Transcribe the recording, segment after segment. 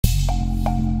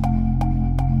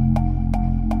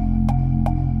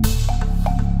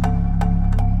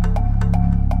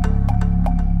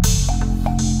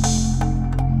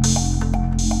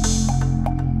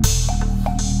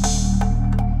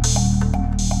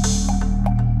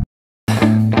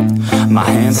My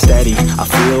hands steady, I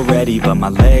feel ready, but my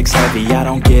legs heavy, I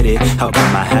don't get it. How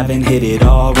come I haven't hit it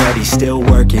already? Still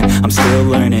working, I'm still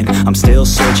learning, I'm still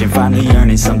searching, finally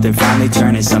earning something, finally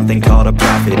turning something called a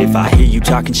profit. If I hear you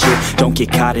talking shit, don't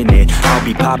get caught in it. I'll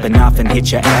be popping off and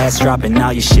hit your ass, dropping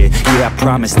all your shit. Yeah, I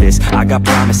promise this, I got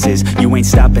promises, you ain't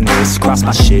stopping this. Cross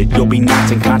my shit, you'll be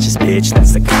knocked unconscious, bitch.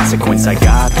 That's the consequence, I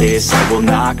got this, I will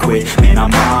not quit. Man,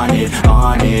 I'm on it,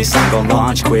 honest, I'm gon'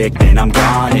 launch quick, then I'm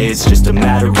gone. It's just a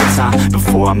matter of time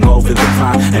before I'm over the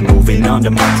climb and moving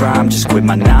under my prime. Just quit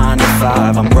my 9 to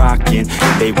 5, I'm rocking,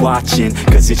 and they watching,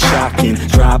 cause it's shocking.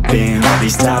 Dropping all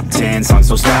these top 10 songs,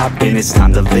 so stopping. It's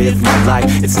time to live my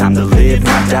life, it's time to live,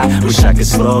 not die. Wish I could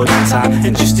slow down time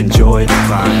and just enjoy the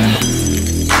climb.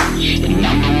 And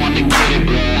I'm the one to get it,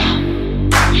 bro.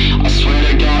 I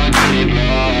swear to God I get it,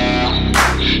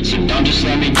 bro. So don't just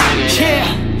let me get it.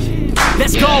 Yeah,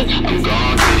 let's go. I'm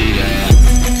gon' get it, yeah.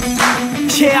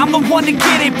 Yeah, I'm the one to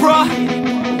get it, bruh.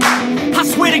 I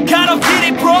swear to God I'll get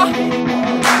it, bruh.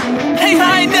 Hey,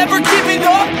 I ain't never giving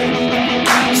up.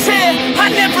 Yeah, I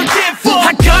never give up.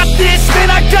 I got this, man,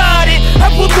 I got it. I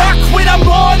will not